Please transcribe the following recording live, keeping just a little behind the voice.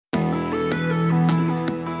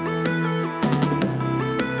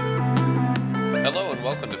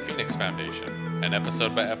Recommendation, an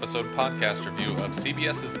episode-by-episode podcast review of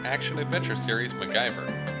CBS's action-adventure series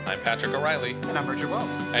MacGyver. I'm Patrick O'Reilly. And I'm Richard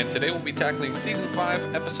Wells. And today we'll be tackling Season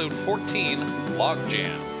 5, Episode 14,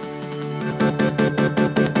 Logjam.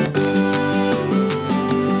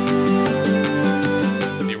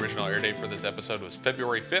 The original air date for this episode was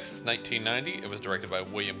February 5th, 1990. It was directed by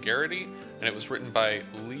William Garrity, and it was written by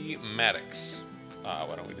Lee Maddox.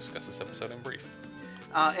 Why don't we discuss this episode in brief?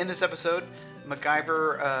 In this episode,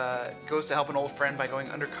 MacGyver goes to help an old friend by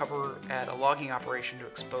going undercover at a logging operation to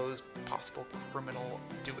expose possible criminal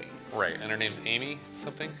doings. Right, and her name's Amy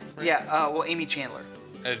something? Right? Yeah, Amy Chandler.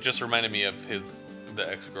 It just reminded me of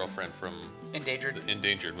the ex-girlfriend from Endangered?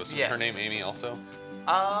 Endangered. Was Yeah. her name Amy also?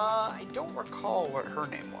 I don't recall what her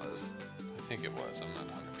name was. I think it was. I'm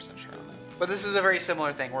not 100% sure on that. But this is a very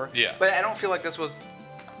similar thing where... Yeah. But I don't feel like this was...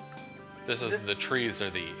 This is the trees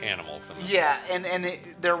are the animals. Yeah, and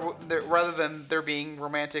they're rather than there being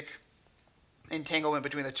romantic entanglement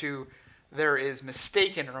between the two, there is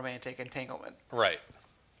mistaken romantic entanglement. Right.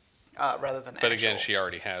 Rather than But again, she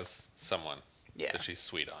already has someone that she's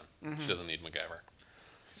sweet on. Mm-hmm. She doesn't need MacGyver.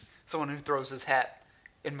 Someone who throws his hat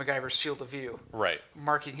in MacGyver's field of view. Right.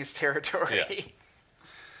 Marking his territory.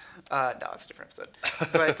 Yeah. No, it's a different episode.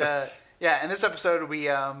 But in this episode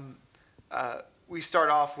we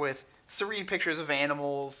start off with serene pictures of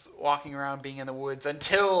animals walking around, being in the woods,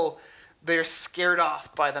 until they're scared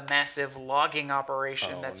off by the massive logging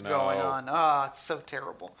operation that's going on. Oh, it's so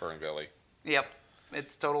terrible. Fern Gully. Yep,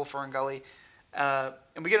 it's total Fern Gully. And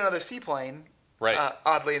we get another seaplane. Right.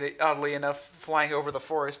 Oddly enough, flying over the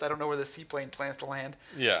forest. I don't know where the seaplane plans to land.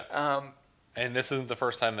 Yeah. And this isn't the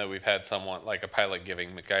first time that we've had someone, like a pilot, giving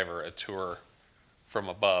MacGyver a tour from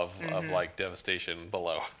above of, like, devastation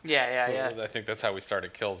below. Yeah. I think that's how we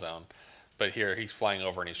started Killzone. But here he's flying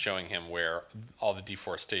over and he's showing him where all the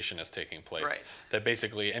deforestation is taking place. Right. That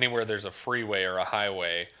basically anywhere there's a freeway or a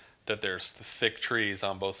highway, that there's thick trees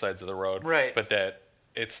on both sides of the road. Right. But that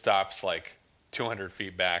it stops like 200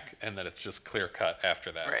 feet back and that it's just clear cut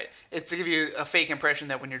after that. Right. It's to give you a fake impression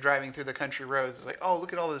that when you're driving through the country roads, it's like, oh,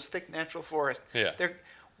 look at all this thick natural forest. Yeah.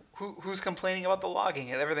 Who's complaining about the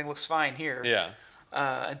logging? Everything looks fine here. Yeah.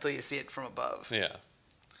 Until you see it from above. Yeah.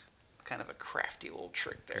 Kind of a crafty little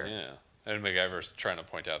trick there. Yeah. And MacGyver's trying to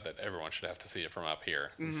point out that everyone should have to see it from up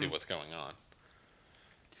here and see what's going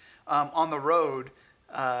on. On the road,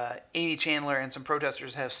 Amy Chandler and some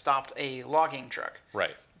protesters have stopped a logging truck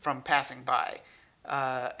Right. from passing by.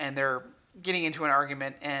 And they're getting into an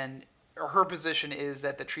argument, and her position is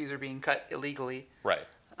that the trees are being cut illegally. Right.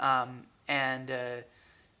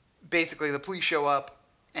 Basically, the police show up,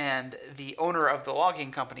 and the owner of the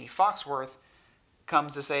logging company, Foxworth,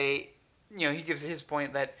 comes to say, he gives his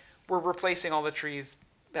point that we're replacing all the trees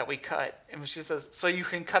that we cut. And she says, so you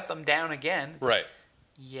can cut them down again. It's right. Like,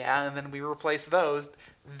 yeah, and then we replace those.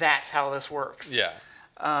 That's how this works. Yeah.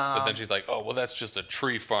 But then she's like, oh, well, that's just a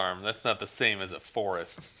tree farm. That's not the same as a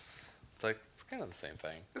forest. It's like, it's kind of the same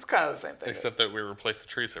thing. It's kind of the same thing. Except that we replace the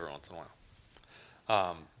trees every once in a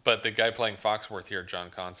while. But the guy playing Foxworth here,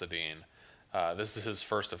 John Considine, this is his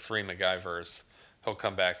first of 3 MacGyvers. He'll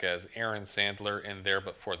come back as Aaron Sandler in There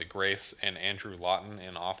But For the Grace and Andrew Lawton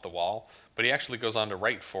in Off the Wall. But he actually goes on to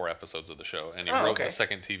write 4 episodes of the show, and he wrote the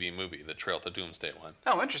second TV movie, the Trail to Doomsday one.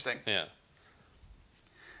 Oh, interesting. Yeah.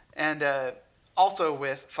 And also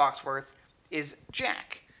with Foxworth is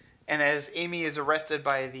Jack. And as Amy is arrested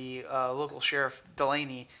by the local sheriff,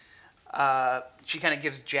 Delaney, she kind of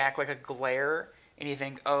gives Jack like a glare, and you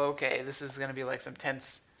think, oh, okay, this is going to be like some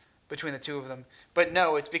tense between the two of them. But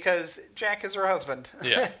no, it's because Jack is her husband.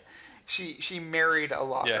 Yeah. She married a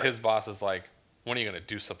logger. Yeah, his boss is like, when are you going to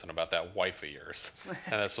do something about that wife of yours?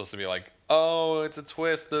 And that's supposed to be like, oh, it's a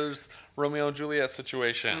twist. There's Romeo and Juliet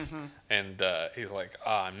situation. Mm-hmm. And he's like,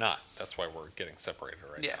 I'm not. That's why we're getting separated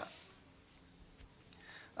right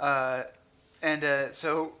now.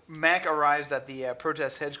 So Mac arrives at the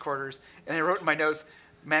protest headquarters, and I wrote in my notes,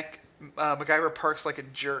 MacGyver parks like a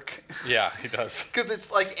jerk. Yeah, he does. Because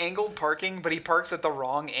it's like angled parking, but he parks at the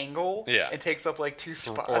wrong angle. Yeah. It takes up like 2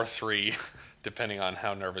 spots. Or 3, depending on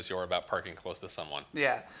how nervous you are about parking close to someone.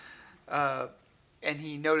 Yeah. And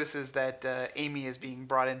he notices that Amy is being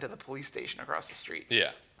brought into the police station across the street.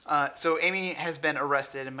 Yeah. So Amy has been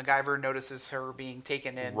arrested, and MacGyver notices her being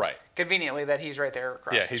taken in. Right. Conveniently, that he's right there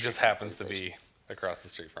across the street. Yeah, he just happens to be across the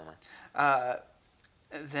street from her.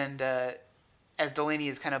 As Delaney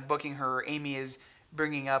is kind of booking her, Amy is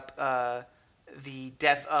bringing up the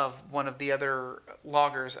death of one of the other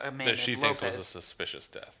loggers, a man named Lopez. That she thinks was a suspicious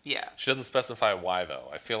death. Yeah. She doesn't specify why, though.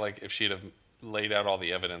 I feel like if she'd have laid out all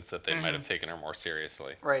the evidence, that they might have taken her more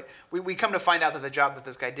seriously. Right. We come to find out that the job that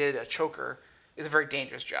this guy did, a choker, is a very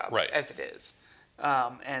dangerous job, Right. as it is.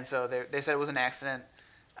 And so they said it was an accident.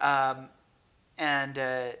 And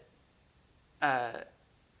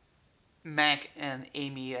Mac and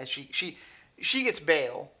Amy, as she gets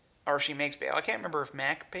bail, or she makes bail. I can't remember if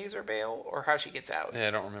Mac pays her bail or how she gets out. Yeah,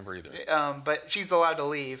 I don't remember either. But she's allowed to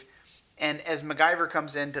leave. And as MacGyver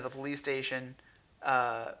comes into the police station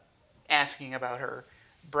asking about her,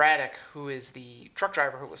 Braddock, who is the truck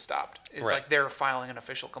driver who was stopped, is Right. like they're filing an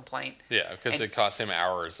official complaint. Yeah, because it cost him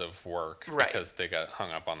hours of work Right. because they got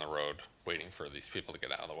hung up on the road waiting for these people to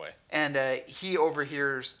get out of the way. And he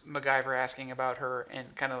overhears MacGyver asking about her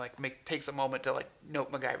and kind of like takes a moment to like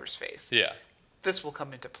note MacGyver's face. Yeah. This will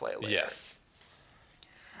come into play later. Yes.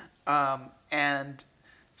 And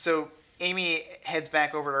so Amy heads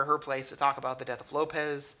back over to her place to talk about the death of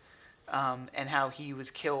Lopez and how he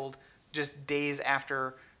was killed just days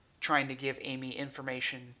after trying to give Amy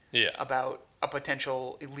information about a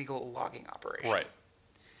potential illegal logging operation. Right.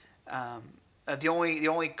 The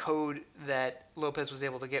only code that Lopez was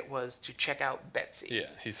able to get was to check out Betsy. Yeah,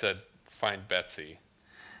 he said, find Betsy.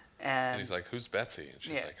 And he's like, who's Betsy? And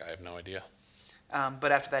she's like, I have no idea.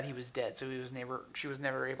 But after that, he was dead, so she was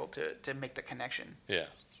never able to make the connection. Yeah.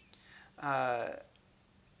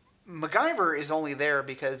 MacGyver is only there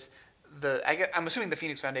because I'm assuming the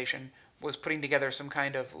Phoenix Foundation was putting together some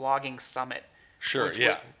kind of logging summit. Sure,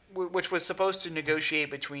 Which was supposed to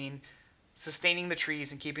negotiate between sustaining the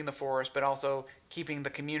trees and keeping the forest, but also keeping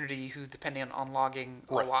the community who's dependent on logging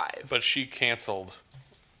alive. But she canceled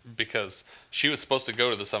because she was supposed to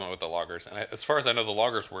go to the summit with the loggers, and as far as I know, the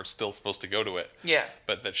loggers were still supposed to go to it. Yeah.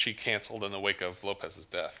 But that she canceled in the wake of Lopez's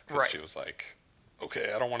death because Right. she was like,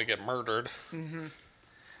 okay, I don't want to get murdered. Mm-hmm.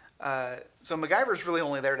 So MacGyver's really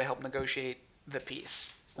only there to help negotiate the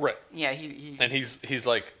peace. Right. Yeah, he And he's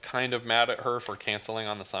like kind of mad at her for canceling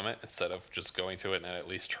on the summit instead of just going to it and at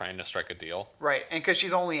least trying to strike a deal. right, and because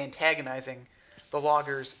she's only antagonizing the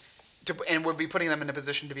loggers, and would be putting them in a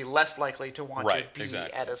position to be less likely to want to be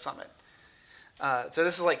at a summit. So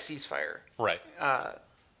this is like ceasefire. Right.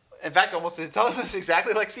 In fact, it's almost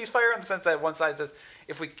exactly like ceasefire in the sense that one side says,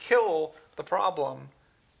 if we kill the problem,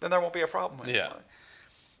 then there won't be a problem anymore.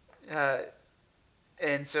 Yeah.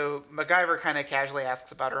 And so MacGyver kind of casually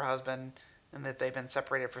asks about her husband and that they've been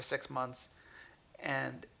separated for 6 months.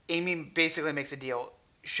 And Amy basically makes a deal.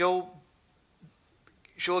 She'll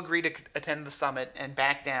agree to attend the summit and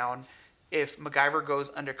back down if MacGyver goes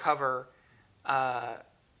undercover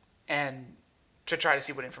and to try to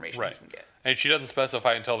see what information he can get. And she doesn't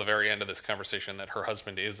specify until the very end of this conversation that her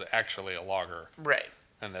husband is actually a logger. Right.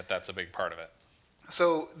 And that's a big part of it.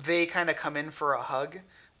 So they kind of come in for a hug.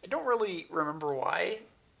 I don't really remember why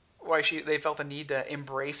they felt the need to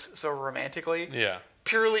embrace so romantically. Yeah.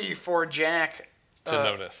 Purely for Jack to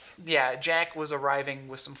notice. Yeah, Jack was arriving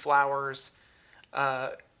with some flowers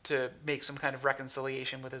to make some kind of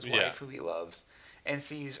reconciliation with his wife, who he loves, and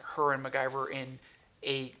sees her and MacGyver in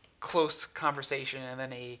a close conversation and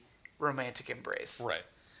then a romantic embrace. Right.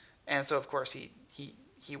 And so, of course, he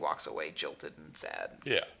walks away jilted and sad.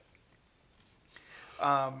 Yeah.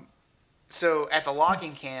 So at the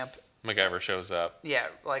logging camp, MacGyver shows up. Yeah,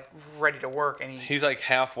 like ready to work, and he's like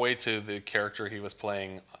halfway to the character he was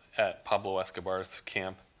playing at Pablo Escobar's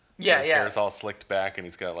camp. Yeah, his hair's all slicked back, and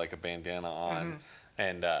he's got like a bandana on,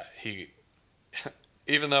 and he,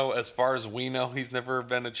 even though as far as we know, he's never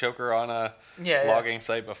been a choker on a logging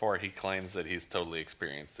site before, he claims that he's totally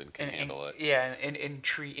experienced and can handle it. Yeah,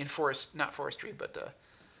 in forest, not forestry, but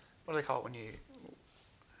what do they call it when you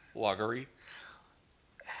loggery?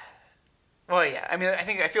 Well, yeah. I mean,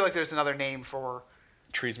 I feel like there's another name for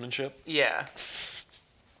treesmanship. Yeah.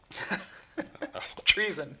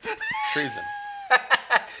 Treason. Treason.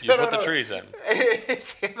 You put the trees in.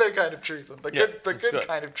 It's the other kind of treason. The good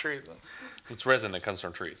kind of treason. It's resin that comes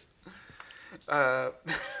from trees. You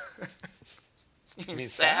mean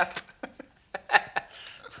sap?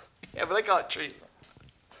 Yeah, but I call it treason.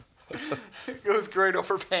 It goes great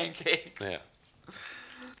over pancakes. Yeah.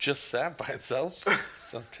 Just sap by itself?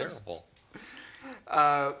 Sounds terrible.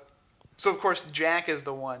 So, of course, Jack is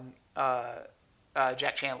the one,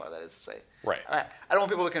 Jack Chandler, that is to say. Right. I don't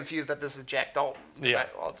want people to confuse that this is Jack Dalton. Yeah.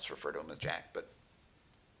 I'll just refer to him as Jack. But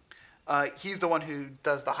he's the one who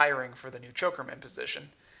does the hiring for the new chokerman position.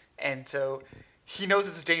 And so he knows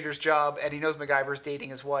it's a dangerous job, and he knows MacGyver's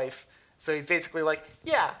dating his wife. So he's basically like,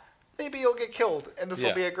 yeah, maybe you'll get killed, and this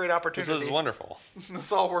will be a great opportunity. This is wonderful.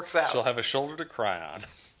 This all works out. She'll have a shoulder to cry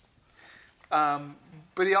on.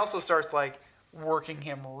 But he also starts, like, working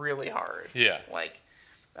him really hard. Yeah. Like,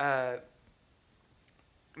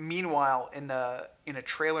 meanwhile, in a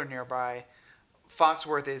trailer nearby,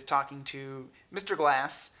 Foxworth is talking to Mr.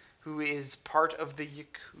 Glass, who is part of the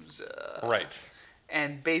Yakuza. Right.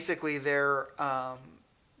 And basically they're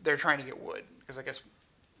trying to get wood because I guess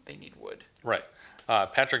they need wood. Right.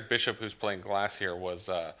 Patrick Bishop, who's playing Glass here, was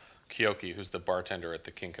Kyoki, who's the bartender at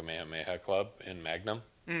the King Kamehameha Club in Magnum.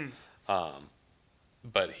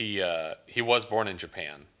 But he was born in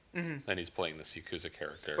Japan, and he's playing this Yakuza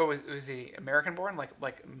character. But was he American born, like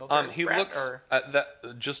military? He brat, looks or?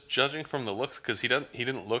 that just judging from the looks, because he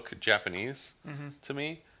didn't look Japanese to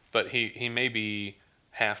me, but he may be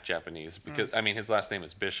half Japanese because I mean his last name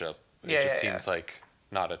is Bishop. It just seems like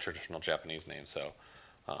not a traditional Japanese name. So,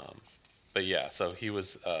 but yeah, so he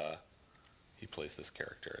was he plays this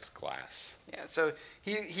character as Glass. Yeah, so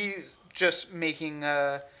he's just making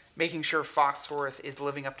sure Foxworth is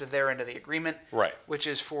living up to their end of the agreement, Right. which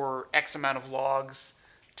is for X amount of logs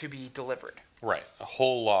to be delivered. Right,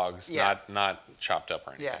 whole logs, not chopped up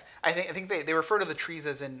or anything. Yeah, I think they refer to the trees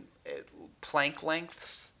as in plank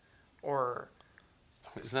lengths, or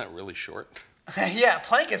Isn't that really short? yeah,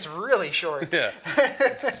 plank is really short. Yeah.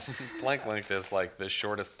 Plank length is like the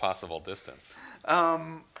shortest possible distance.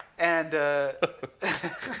 And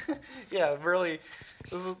yeah, really,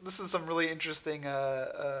 this is some really interesting.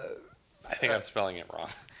 I think I'm spelling it wrong.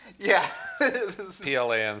 Yeah,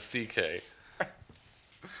 Planck.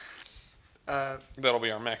 That'll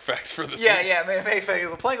be our Mac facts for this week. yeah.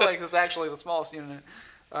 The plank length is actually the smallest unit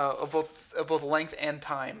of both length and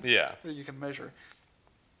time. Yeah. That you can measure.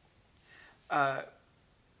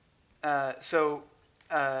 So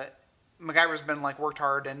MacGyver's been worked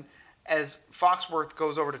hard, and as Foxworth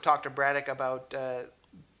goes over to talk to Braddock about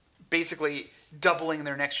basically doubling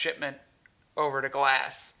their next shipment over to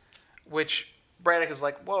Glass, which Braddock is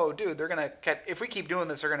like, "Whoa, dude, they're gonna if we keep doing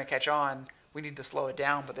this, they're gonna catch on. We need to slow it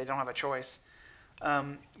down," but they don't have a choice.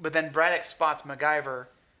 But then Braddock spots MacGyver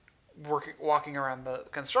walking around the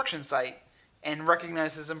construction site and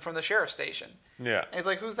recognizes him from the sheriff's station. Yeah. And he's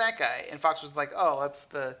like, "Who's that guy?" And Fox was like, "Oh, that's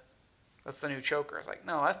the new choker." It's like,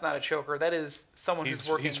 "No, that's not a choker. That is someone who's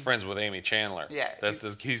working." He's friends with Amy Chandler. Yeah.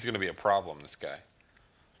 He's going to be a problem, this guy.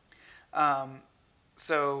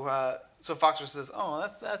 So Foxworth says, "Oh,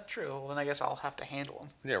 that's true. Well, then I guess I'll have to handle him."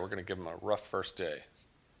 Yeah, we're going to give him a rough first day.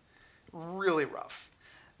 Really rough,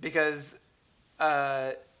 because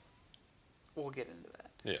we'll get into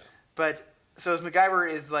that. Yeah. But so as MacGyver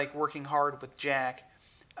is working hard with Jack.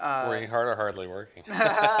 Working hard or hardly working?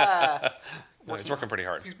 No, he's working pretty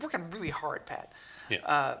hard. He's working really hard, Pat.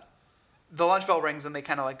 Yeah. The lunch bell rings and they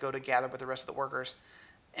kind of go to gather with the rest of the workers,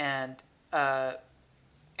 and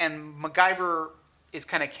MacGyver is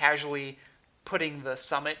kind of casually putting the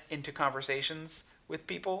summit into conversations with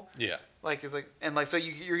people. Yeah. So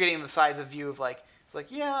you're getting the sides of view of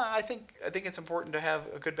it's yeah, I think it's important to have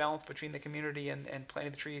a good balance between the community and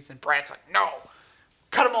planting the trees. And Brad's like, "No,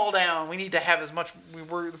 cut them all down. We need to have as much.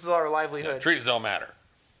 This is our livelihood. Yeah, trees don't matter."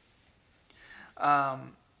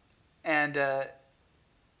 And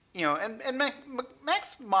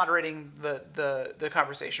Mac's moderating the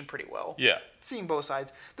conversation pretty well. Yeah. Seeing both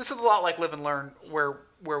sides. This is a lot like Live and Learn, where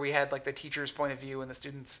we had the teacher's point of view and the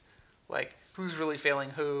students, who's really failing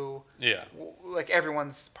who. Yeah.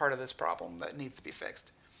 Everyone's part of this problem that needs to be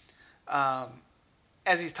fixed.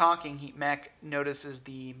 As he's talking, Mac notices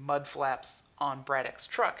the mud flaps on Braddock's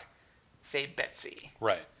truck say Betsy.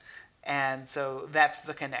 Right. And so that's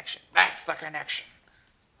the connection. That's the connection.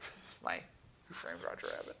 It's my Who Framed Roger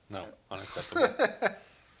Rabbit. No, unacceptable.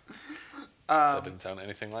 That didn't sound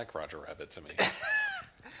anything like Roger Rabbit to me.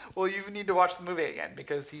 Well, you need to watch the movie again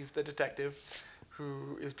because he's the detective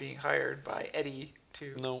who is being hired by Eddie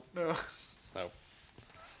to... No. No. No.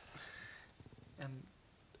 And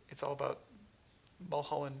it's all about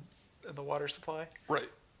Mulholland and the water supply. Right.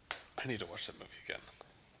 I need to watch that movie again.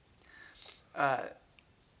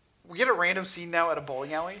 We get a random scene now at a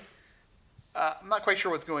bowling alley. I'm not quite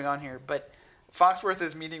sure what's going on here, but Foxworth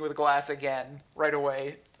is meeting with Glass again right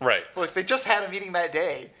away. Right. They just had a meeting that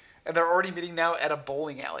day, and they're already meeting now at a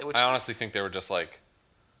bowling alley. Which I honestly think they were just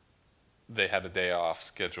they had a day off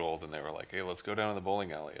scheduled, and they were like, "Hey, let's go down to the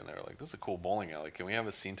bowling alley." And they were like, "This is a cool bowling alley. Can we have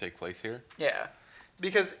a scene take place here?" Yeah,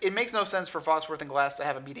 because it makes no sense for Foxworth and Glass to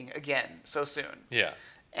have a meeting again so soon. Yeah.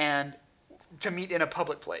 And to meet in a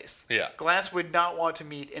public place. Yeah. Glass would not want to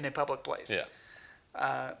meet in a public place.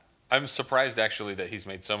 Yeah. I'm surprised actually that he's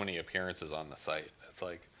made so many appearances on the site. It's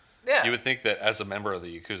yeah. You would think that as a member of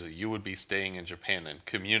the Yakuza, you would be staying in Japan and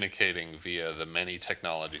communicating via the many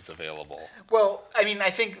technologies available. Well, I mean, I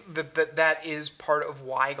think that is part of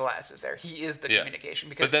why Glass is there. He is the communication.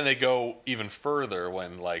 Because but then they go even further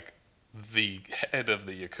when the head of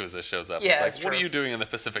the Yakuza shows up. Yeah, It's that's what are true. you doing in the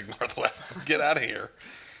Pacific Northwest? Get out of here.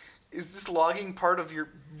 is this logging part of your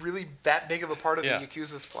really that big of a part of Yeah. the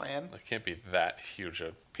Yakuza's plan? It can't be that huge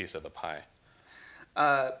a piece of the pie.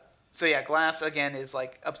 So yeah, Glass again is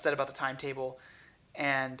like upset about the timetable,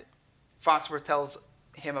 and Foxworth tells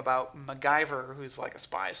him about MacGyver, who's like a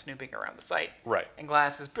spy snooping around the site. Right. And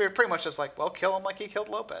Glass is pretty much just like, well, kill him like he killed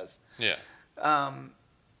Lopez. Yeah.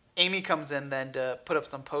 Amy comes in then to put up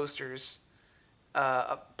some posters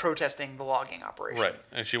protesting the logging operation. Right.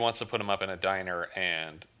 And she wants to put him up in a diner,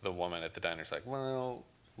 and the woman at the diner's like, well,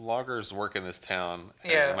 loggers work in this town,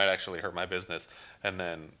 and Yeah. it might actually hurt my business. And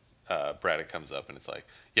then Braddock comes up, and it's like,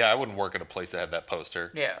 yeah, I wouldn't work at a place that had that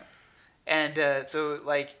poster. Yeah. And so,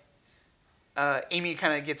 like, Amy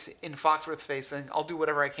kind of gets in Foxworth's face and I'll do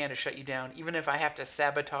whatever I can to shut you down, even if I have to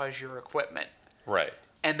sabotage your equipment. Right.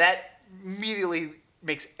 And that immediately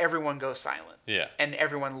makes everyone go silent. Yeah. And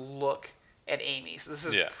everyone look at Amy. So this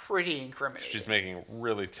is Yeah. pretty incriminating. She's making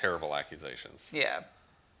really terrible accusations. Yeah.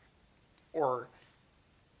 Or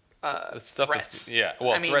It's stuff threats. That's,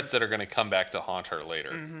 well, I mean- threats that are going to come back to haunt her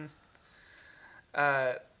later.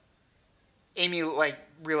 Amy, like,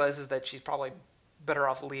 realizes that she's probably better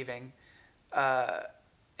off leaving.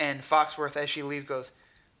 And Foxworth, as she leaves, goes,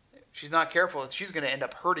 she's not careful. She's going to end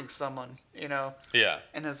up hurting someone, you know? Yeah.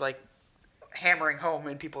 And is, like, hammering home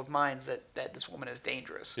in people's minds that this woman is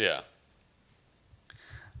dangerous. Yeah.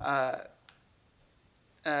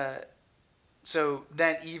 So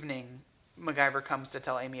that evening, MacGyver comes to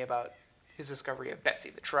tell Amy about his discovery of Betsy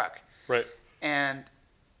the truck. Right. And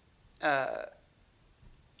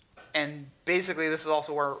basically this is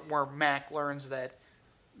also where Mac learns that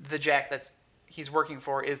the Jack that's he's working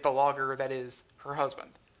for is the logger that is her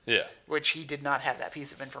husband, Yeah. which he did not have that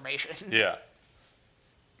piece of information. Yeah.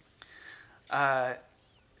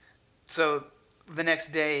 So the next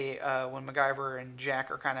day, when MacGyver and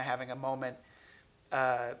Jack are kind of having a moment,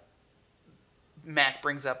 Mac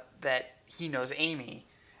brings up that he knows Amy.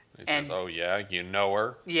 He And- says, "Oh yeah, you know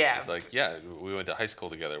her." Yeah. He's like, "Yeah, we went to high school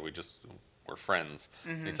together. We're friends."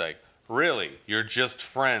 Mm-hmm. He's like, "Really? You're just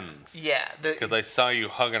friends?" Yeah, Because I saw you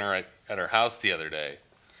hugging her at her house the other day.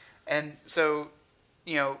 and so,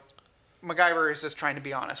 you know, MacGyver is just trying to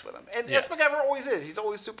be honest with him. And that's Yeah. MacGyver always is. He's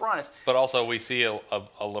always super honest. But also, we see a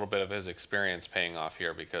little bit of his experience paying off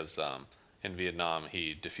here because in Vietnam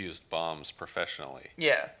he defused bombs professionally,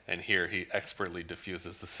 Yeah. and here he expertly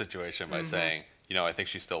diffuses the situation by saying, I think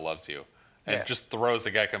she still loves you. And Yeah. just throws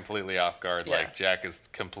the guy completely off guard. Yeah. Like, Jack is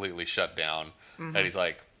completely shut down. And he's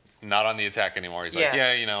like, not on the attack anymore. He's Yeah. like,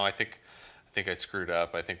 yeah, I think I screwed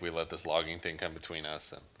up. I think we let this logging thing come between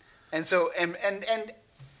us. And so,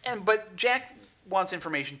 but Jack wants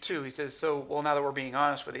information too. He says, so, well, now that we're being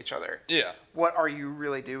honest with each other, Yeah. what are you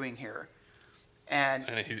really doing here?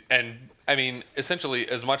 And And I mean, essentially,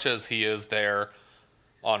 as much as he is there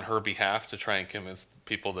on her behalf to try and convince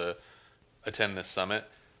people to attend this summit,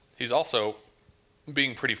 he's also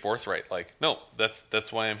being pretty forthright. Like, no,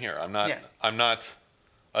 that's why I'm here. I'm not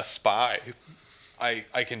a spy.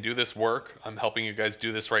 I can do this work. I'm helping you guys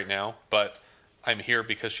do this right now, but I'm here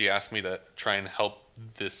because she asked me to try and help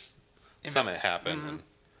this summit happen and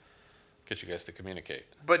get you guys to communicate.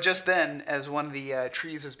 But just then, as one of the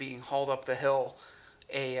trees is being hauled up the hill,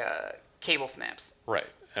 a cable snaps. Right.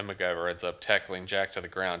 And MacGyver ends up tackling Jack to the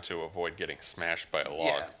ground to avoid getting smashed by a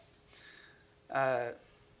log.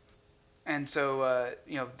 And so,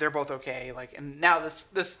 they're both okay. Like, and now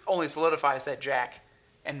this only solidifies that Jack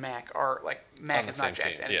and Mac are like Mac On the is not same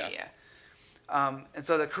Jack's team, enemy. yeah. Yeah. And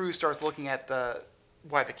so the crew starts looking at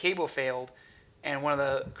why the cable failed, and one of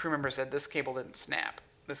the crew members said this cable didn't snap.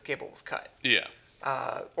 This cable was cut, Yeah.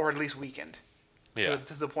 or at least weakened Yeah.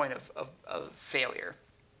 to the point of failure.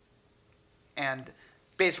 And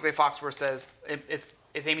basically, Foxworth says it's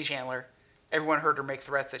Amy Chandler. Everyone heard her make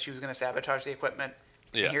threats that she was going to sabotage the equipment.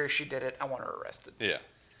 Yeah. And here she did it. I want her arrested. Yeah.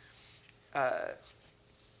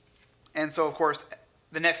 And so, of course,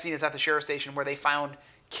 the next scene is at the sheriff's station where they found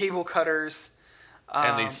cable cutters.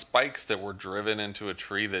 And these spikes that were driven into a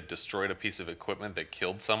tree that destroyed a piece of equipment that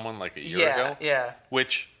killed someone like a year ago. Yeah.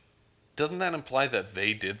 Which, doesn't that imply that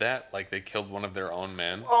they did that? Like they killed one of their own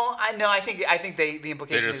men? Well, I know. I think the They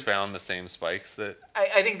implication just is found the same spikes that...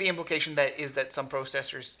 I think the implication is that some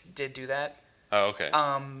protesters did do that. Oh, okay.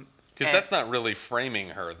 Because and- that's not really framing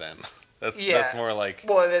her then. That's more like...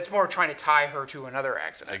 Well, that's more trying to tie her to another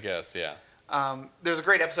accident. I guess, yeah. There's a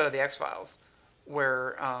great episode of The X-Files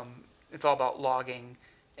where it's all about logging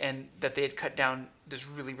and that they had cut down this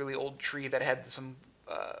really, really old tree that had some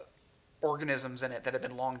organisms in it that had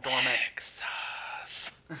been long dormant.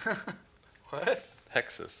 Hexus. What?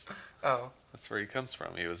 Hexus. Oh. That's where he comes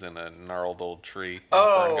from. He was in a gnarled old tree in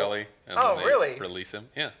Oh. Fern Gully. And Oh, then they really? release him.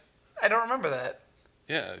 Yeah. I don't remember that.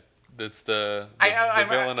 Yeah. It's the I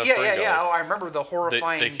villain of yeah, Fringo. yeah. Oh, I remember the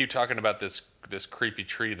horrifying. They keep talking about this creepy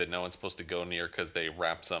tree that no one's supposed to go near because they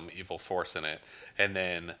wrap some evil force in it, and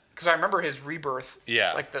then Because I remember his rebirth.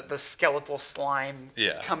 Yeah. Like the skeletal slime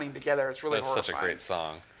Yeah. coming together. It's really that's horrifying. such a great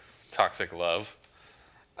song, "Toxic Love."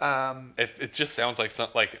 It just sounds like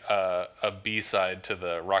a B-side to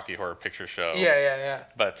the Rocky Horror Picture Show. Yeah.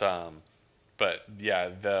 But yeah,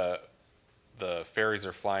 the fairies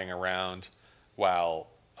are flying around while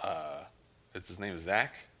is his name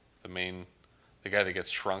Zach, the guy that gets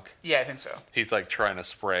shrunk. Yeah, I think so. He's like trying to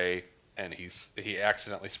spray, and he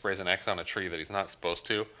accidentally sprays an X on a tree that he's not supposed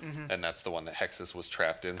to, and that's the one that Hexus was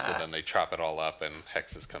trapped in. So then they chop it all up, and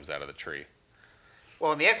Hexus comes out of the tree.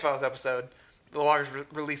 Well, in the X-Files episode, the loggers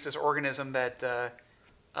release this organism that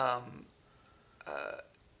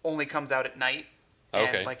only comes out at night. And,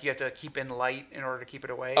 Okay. like, you have to keep in light in order to keep it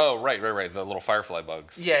away. Oh, right. The little firefly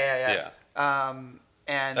bugs. Yeah.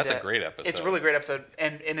 And That's a great episode. It's a really great episode,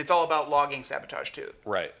 and it's all about logging sabotage too.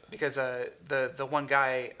 Right. Because the one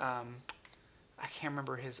guy, I can't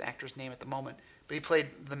remember his actor's name at the moment, but he played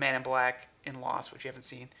the Man in Black in Lost, which you haven't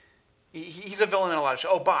seen. He's a villain in a lot of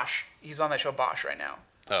shows. Oh, Bosch. He's on that show Bosch right now.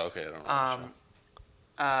 Oh, okay. I don't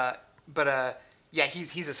know. Yeah,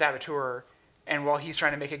 he's a saboteur, and while he's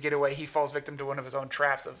trying to make a getaway, he falls victim to one of his own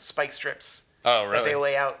traps of spike strips. Oh, really? That they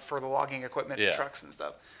lay out for the logging equipment, Yeah. trucks and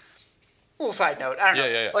stuff. Little side note. I don't know.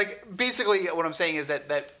 Yeah. Like, basically, what I'm saying is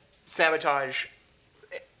that sabotage,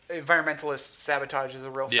 environmentalist sabotage is a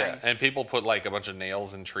real Yeah, thing. and people put like a bunch of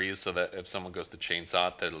nails in trees so that if someone goes to chainsaw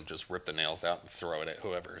it, they'll just rip the nails out and throw it at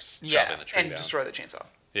whoever's chopping the tree and down. destroy the chainsaw.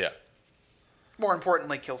 Yeah. More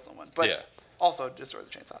importantly, kill someone, but Yeah. also destroy the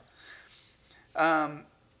chainsaw.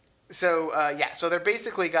 So they're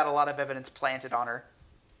basically got a lot of evidence planted on her.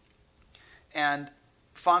 And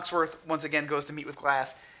Foxworth, once again, goes to meet with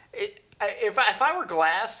Glass. If I were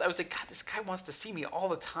Glass, I would say, God, this guy wants to see me all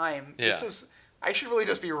the time. Yeah. I should really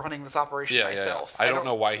just be running this operation myself. I don't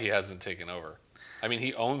know why he hasn't taken over. I mean,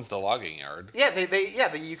 he owns the logging yard. Yeah, the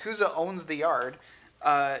Yakuza owns the yard.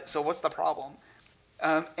 So what's the problem?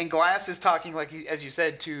 And Glass is talking, like, as you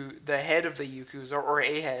said, to the head of the Yakuza, or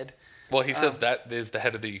a head. Well, he says that is the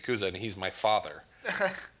head of the Yakuza, and he's my father.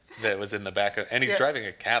 That was in the back of, and he's driving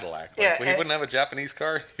a Cadillac. Like, he wouldn't have a Japanese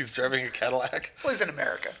car. He's driving a Cadillac. Well, he's in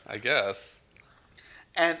America. I guess.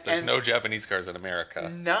 And There's no Japanese cars in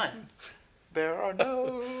America. None. There are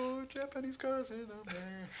no Japanese cars in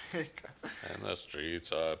America. And the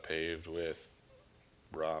streets are paved with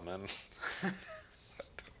ramen.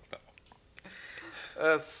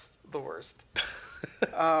 That's the worst.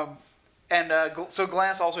 So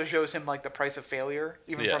Glass also shows him like the price of failure,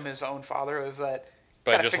 even from his own father, is that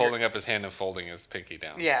By just holding up his hand and folding his pinky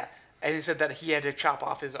down. Yeah, and he said that he had to chop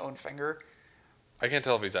off his own finger. I can't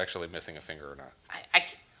tell if he's actually missing a finger or not.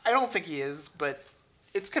 I don't think he is, but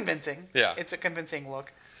it's convincing. Yeah. It's a convincing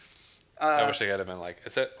look. I wish the guy had been like,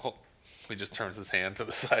 is that... He just turns his hand to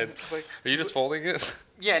the side. Like, are you just folding it?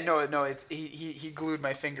 Yeah, no. It's he glued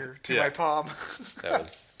my finger to my palm. That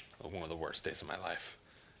was one of the worst days of my life.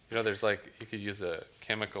 You know, there's like, you could use a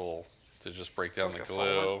chemical to just break down Like the a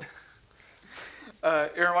glue.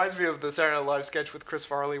 It reminds me of the Saturday Night Live sketch with Chris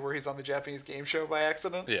Farley where he's on the Japanese game show by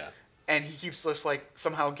accident. Yeah. And he keeps just like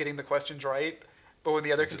somehow getting the questions right. But when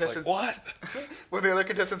the other contestants like, what? When the other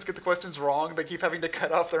contestants get the questions wrong, they keep having to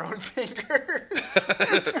cut off their own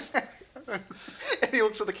fingers. And he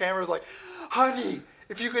looks at the camera and is like, honey,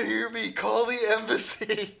 if you can hear me, call the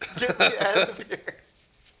embassy. Get me out of here.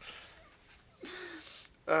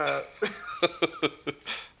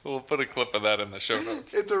 We'll put a clip of that in the show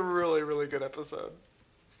notes. It's a really, really good episode.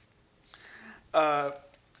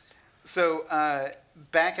 So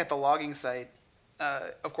back at the logging site,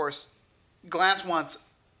 of course, Glass wants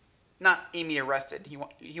not Amy arrested.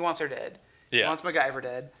 He wants her dead. Yeah. He wants MacGyver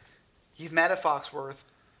dead. He's mad at Foxworth.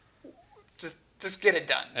 Just get it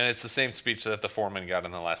done. And it's the same speech that the foreman got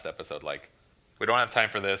in the last episode. Like, we don't have time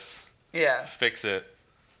for this. Yeah. Fix it.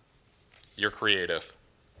 You're creative.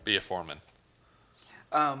 Be a foreman.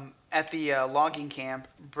 At the logging camp,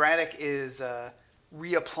 Braddock is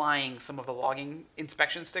reapplying some of the logging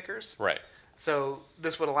inspection stickers. Right. So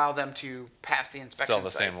this would allow them to pass the inspection Sell the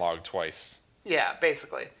sites. same log twice. Yeah,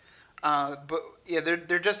 basically. But yeah,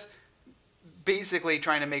 they're just basically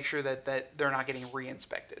trying to make sure that they're not getting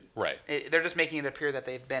re-inspected. Right. They're just making it appear that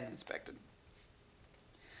they've been inspected.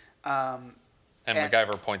 And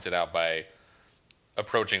MacGyver points it out by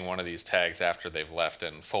approaching one of these tags after they've left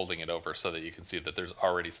and folding it over so that you can see that there's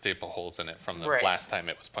already staple holes in it from the last time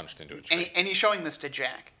it was punched into a tree. And he's showing this to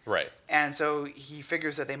Jack. Right. And so he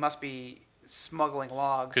figures that they must be smuggling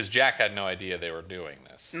logs. Because Jack had no idea they were doing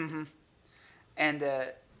this. Mm-hmm. And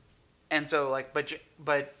And so like,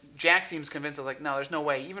 but Jack seems convinced of like, no, there's no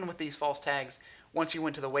way. Even with these false tags, once you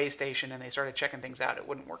went to the way station and they started checking things out, it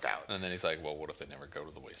wouldn't work out. And then he's like, well, what if they never go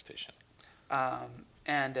to the way station?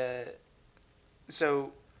 And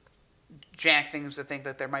so Jack seems to think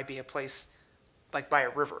that there might be a place like by a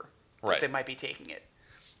river that they might be taking it.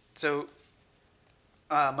 So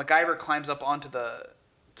MacGyver climbs up onto the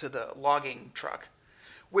logging truck,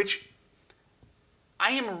 which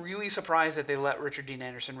I am really surprised that they let Richard Dean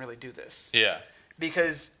Anderson really do this. Yeah.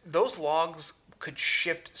 Because those logs could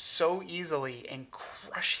shift so easily and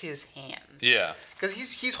crush his hands. Yeah. Because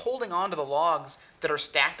he's holding on to the logs that are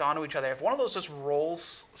stacked onto each other. If one of those just rolls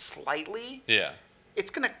slightly, it's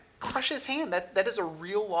going to crush his hand. That is a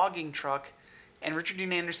real logging truck, and Richard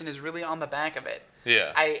Dean Anderson is really on the back of it.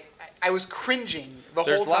 Yeah. I was cringing the whole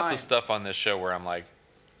There's time. There's lots of stuff on this show where I'm like,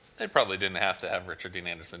 they probably didn't have to have Richard Dean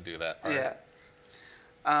Anderson do that. Yeah.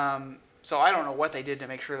 So I don't know what they did to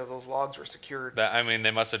make sure that those logs were secured. I mean,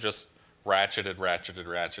 they must have just ratcheted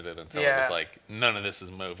until it was like, none of this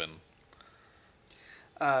is moving.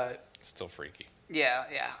 Still freaky. Yeah.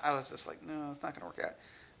 I was just like, no, it's not going to work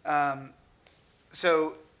out.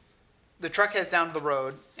 So the truck heads down to the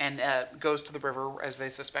road and goes to the river, as they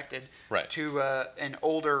suspected, to an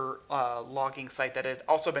older logging site that had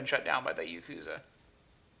also been shut down by the Yakuza.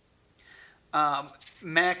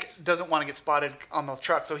 Mac doesn't want to get spotted on the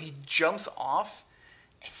truck, so he jumps off,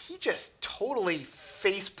 and he just totally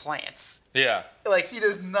face plants. Yeah. Like, he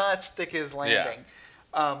does not stick his landing.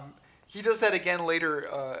 Yeah. He does that again later,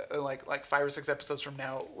 like 5 or 6 episodes from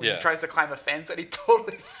now, when he tries to climb a fence, and he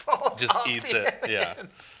totally falls just off eats it, yeah.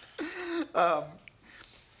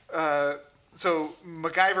 So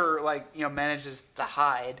MacGyver, manages to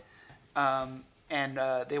hide, and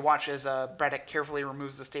they watch as Braddock carefully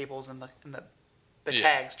removes the staples and the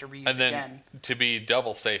tags to reuse again. And then, to be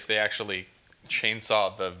double safe, they actually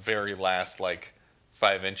chainsaw the very last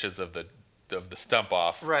 5 inches of the stump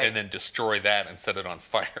off, and then destroy that and set it on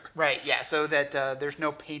fire. Right. Yeah. So that there's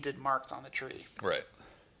no painted marks on the tree. Right.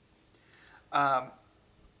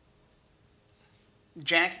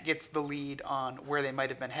 Jack gets the lead on where they might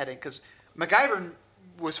have been heading because MacGyver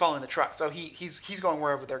was following the truck, so he's going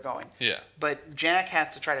wherever they're going. Yeah. But Jack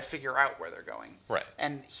has to try to figure out where they're going. Right.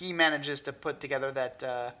 And he manages to put together that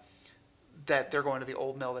they're going to the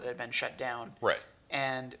old mill that had been shut down. Right.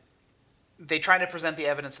 And they try to present the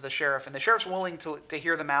evidence to the sheriff, and the sheriff's willing to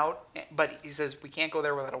hear them out, but he says, we can't go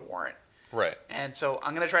there without a warrant. Right. And so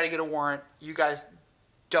I'm going to try to get a warrant. You guys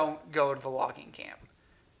don't go to the logging camp.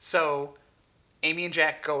 So Amy and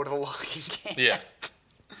Jack go to the logging camp. Yeah.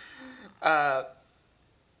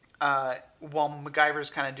 While MacGyver's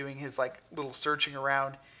kind of doing his little searching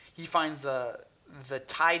around, he finds the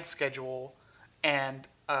tide schedule and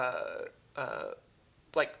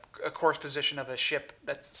a course position of a ship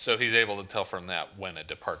that's. So he's able to tell from that when a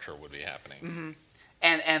departure would be happening. Mm-hmm.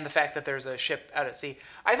 And the fact that there's a ship out at sea.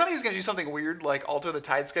 I thought he was going to do something weird, like alter the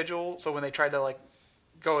tide schedule, so when they tried to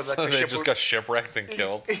go with the they ship just got shipwrecked and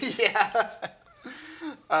killed. Yeah.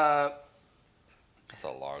 That's a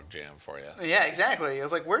log jam for you. Yeah, exactly. I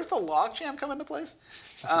was like, where's the log jam come into place?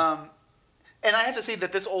 And I have to say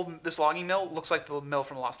that this logging mill looks like the mill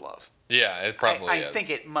from Lost Love. Yeah, it probably is. I think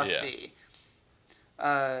it must be.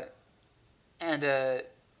 I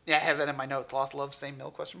have that in my notes. Lost Love, same mill,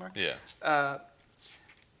 question mark? Yeah.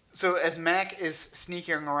 So as Mac is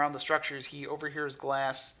sneaking around the structures, he overhears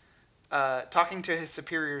Glass talking to his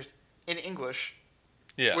superiors in English.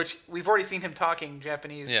 Yeah. Which we've already seen him talking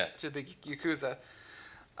Japanese to the Yakuza.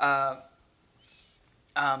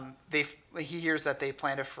 He hears that they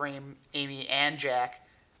plan to frame Amy and Jack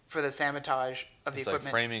for the sabotage of the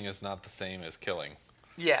equipment. Framing is not the same as killing.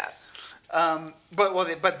 Yeah. And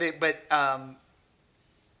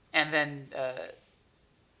then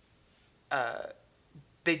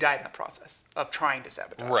they died in the process of trying to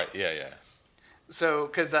sabotage. Right. Yeah. So,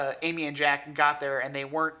 because Amy and Jack got there and they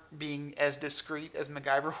weren't being as discreet as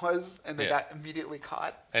MacGyver was, and they got immediately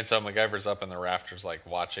caught. And so MacGyver's up in the rafters,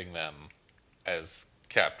 watching them as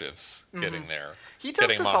captives getting there. He does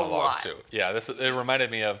this a lot. Too. Yeah, it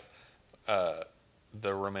reminded me of the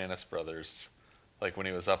Romanis brothers, when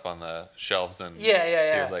he was up on the shelves and he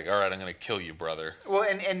was like, "All right, I'm gonna kill you, brother." Well,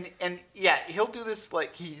 and he'll do this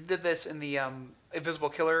he did this in the Invisible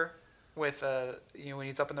Killer with when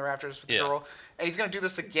he's up in the rafters with the girl, and he's gonna do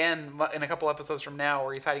this again in a couple episodes from now,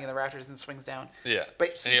 where he's hiding in the rafters and swings down. Yeah,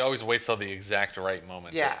 and he always waits till the exact right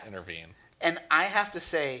moment to intervene. And I have to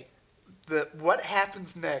say that what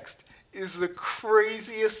happens next is the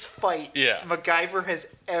craziest fight MacGyver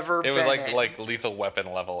has ever been in. It was like Lethal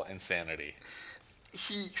Weapon level insanity.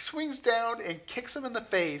 He swings down and kicks him in the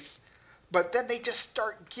face, but then they just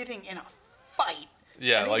start getting in a fight.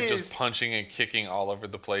 Yeah, And like it just is- punching and kicking all over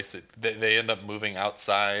the place. They end up moving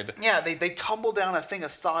outside. Yeah, they tumble down a thing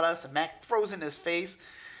of sawdust, and Mac throws it in his face.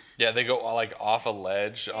 Yeah, they go like off a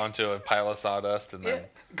ledge onto a pile of sawdust, and then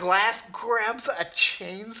Glass grabs a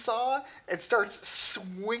chainsaw and starts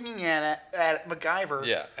swinging at MacGyver.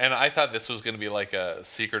 yeah. And I thought this was going to be like a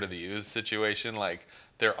Secret of the Ooze situation, like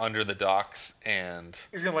they're under the docks and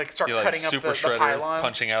He's gonna like start he like cutting up super the shredders, pylons.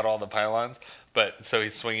 punching out all the pylons. But so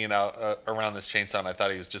he's swinging out around this chainsaw, and I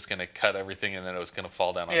thought he was just going to cut everything, and then it was going to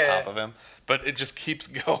fall down on Yeah. top of him. But it just keeps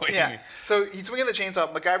going. Yeah. So he's swinging the chainsaw.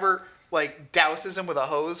 MacGyver like douses him with a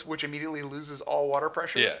hose, which immediately loses all water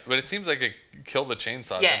pressure. Yeah, but it seems like it killed the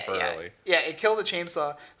chainsaw temporarily. Yeah, it killed the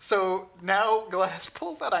chainsaw. So now Glass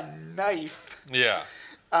pulls out a knife. Yeah.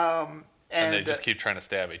 And they just keep trying to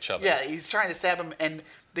stab each other. Yeah, he's trying to stab him, and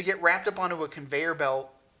they get wrapped up onto a conveyor belt.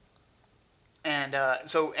 And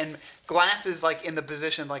and Glass is like in the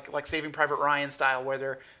position like Saving Private Ryan style, where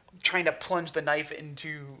they're trying to plunge the knife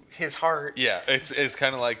into his heart. Yeah, it's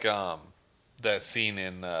kind of like that scene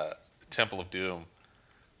in Temple of Doom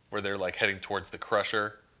where they're like heading towards the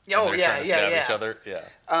Crusher. Oh, and they're yeah, trying to yeah, stab yeah. each other.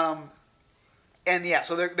 Yeah. And yeah,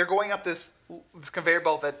 so they're going up this conveyor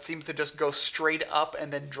belt that seems to just go straight up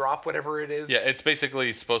and then drop whatever it is. Yeah, it's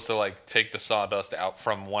basically supposed to like take the sawdust out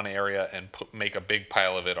from one area and make a big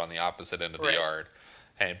pile of it on the opposite end of the Right. yard.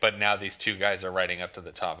 But now these two guys are riding up to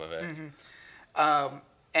the top of it.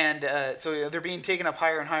 So they're being taken up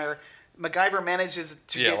higher and higher. MacGyver manages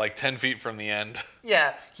to Yeah, get, like 10 feet from the end.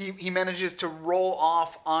 yeah, he manages to roll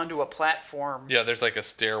off onto a platform. Yeah, there's like a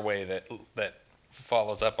stairway that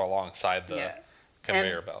follows up alongside the Yeah.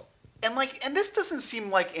 conveyor And- belt. And this doesn't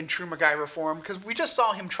seem like in true MacGyver form, because we just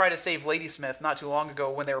saw him try to save Ladysmith not too long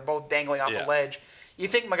ago when they were both dangling off Yeah. a ledge. You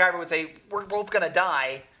think MacGyver would say, "We're both gonna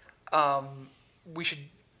die. We should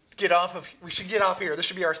get off here. This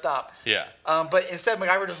should be our stop." Yeah. But instead,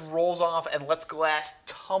 MacGyver just rolls off and lets Glass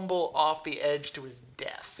tumble off the edge to his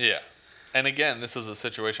death. Yeah. And again, this is a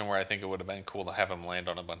situation where I think it would have been cool to have him land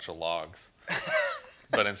on a bunch of logs.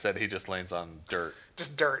 But instead, he just lands on dirt.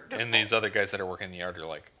 Just dirt. And these other guys that are working the yard are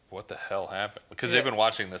like, what the hell happened? Because Yeah. they've been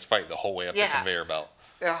watching this fight the whole way up the Yeah. conveyor belt.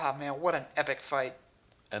 Oh man, what an epic fight!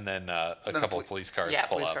 And then a Then the couple of police cars Yeah,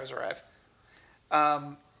 pull police up. cars arrive.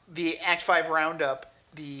 The Act 5 roundup,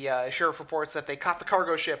 the sheriff reports that they caught the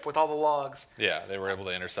cargo ship with all the logs. Yeah, they were able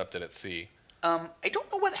to intercept it at sea. I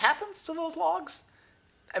don't know what happens to those logs.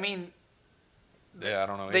 I mean, Yeah, I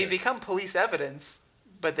don't know they either. become police evidence,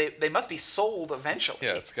 but they must be sold eventually.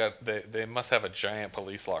 Yeah, they must have a giant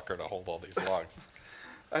police locker to hold all these logs.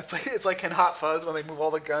 It's like in Hot Fuzz when they move all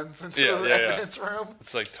the guns into Yeah, the yeah, evidence room.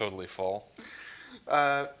 It's like totally full.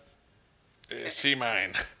 Is she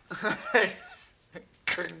mine?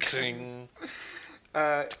 Cling.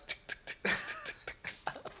 How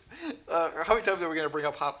many times are we going to bring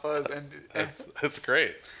up Hot Fuzz? And It's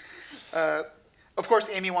great. of course,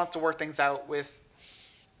 Amy wants to work things out with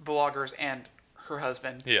the loggers and her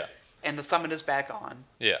husband. Yeah. And the summit is back on.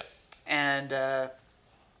 Yeah. And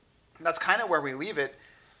that's kind of where we leave it.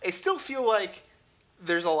 I still feel like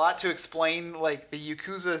there's a lot to explain. Like, the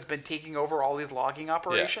Yakuza has been taking over all these logging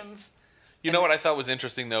operations. You know what I thought was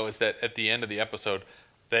interesting, though, is that at the end of the episode,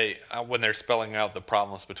 they when they're spelling out the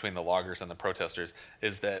problems between the loggers and the protesters,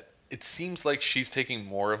 is that it seems like she's taking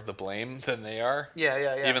more of the blame than they are.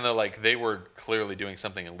 Yeah. Even though, like, they were clearly doing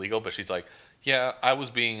something illegal, but she's like, yeah, I was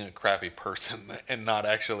being a crappy person and not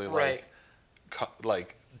actually, like, Right.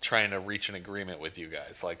 trying to reach an agreement with you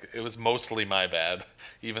guys. Like, it was mostly my bad,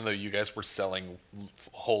 even though you guys were selling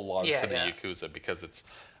whole logs to the Yakuza, because it's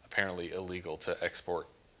apparently illegal to export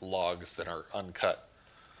logs that are uncut.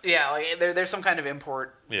 Yeah, like there's some kind of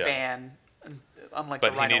import Yeah. ban, unlike But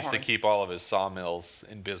the he rhino needs to horns. keep all of his sawmills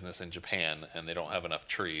in business in Japan, and they don't have enough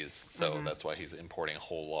trees, so that's why he's importing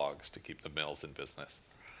whole logs to keep the mills in business.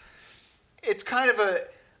 It's kind of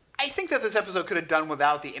I think that this episode could have done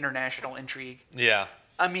without the international intrigue. Yeah.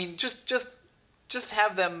 I mean, just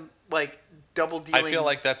have them like double dealing. I feel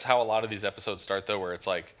like that's how a lot of these episodes start, though, where it's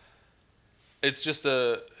like it's just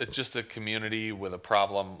a community with a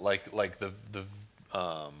problem, like the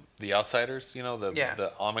Outsiders, you know,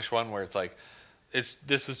 the Amish one, where it's like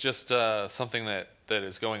this is just something that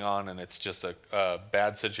is going on, and it's just a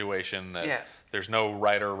bad situation that there's no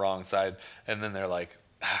right or wrong side, and then they're like,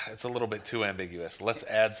 it's a little bit too ambiguous. Let's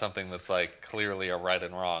add something that's like clearly a right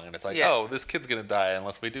and wrong, and it's like, oh, this kid's gonna die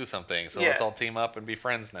unless we do something, so let's all team up and be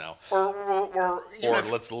friends now. Or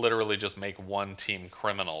Let's literally just make one team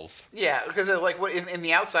criminals. Yeah, because like in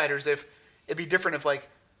the Outsiders, if it'd be different if like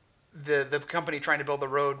the company trying to build the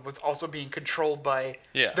road was also being controlled by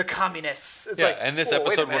Yeah. the communists. It's Yeah, like, and this whoa, wait a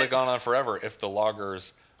episode would minute. have gone on forever if the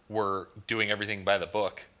loggers were doing everything by the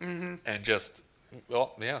book and just,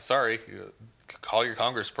 well, yeah, sorry, call your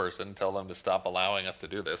congressperson, tell them to stop allowing us to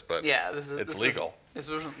do this, but Yeah, it's legal. This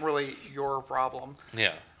wasn't really your problem.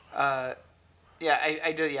 Yeah, Yeah,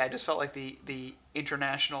 I do. Yeah, I just felt like the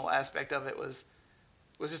international aspect of it was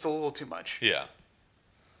just a little too much. yeah.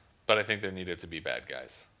 But I think there needed to be bad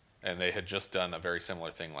guys. And they had just done a very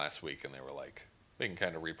similar thing last week, and they were like, we can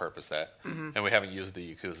kind of repurpose that. And we haven't used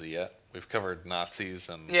the Yakuza yet. We've covered Nazis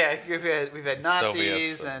and Yeah, we've had Nazis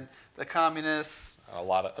Soviets and the communists. a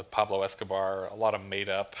lot of Pablo Escobar, a lot of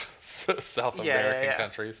made-up South American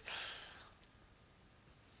countries.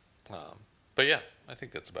 But yeah, I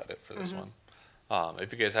think that's about it for this one.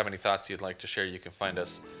 If you guys have any thoughts you'd like to share, you can find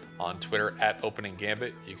us on Twitter at Opening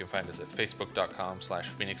Gambit. You can find us at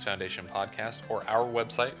facebook.com/Phoenix Foundation Podcast or our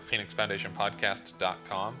website,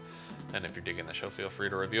 phoenixfoundationpodcast.com. And if you're digging the show, feel free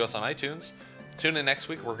to review us on iTunes. Tune in next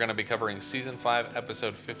week. We're going to be covering Season 5,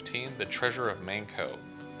 Episode 15, The Treasure of Manco.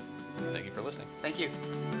 Thank you for listening. Thank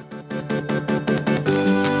you.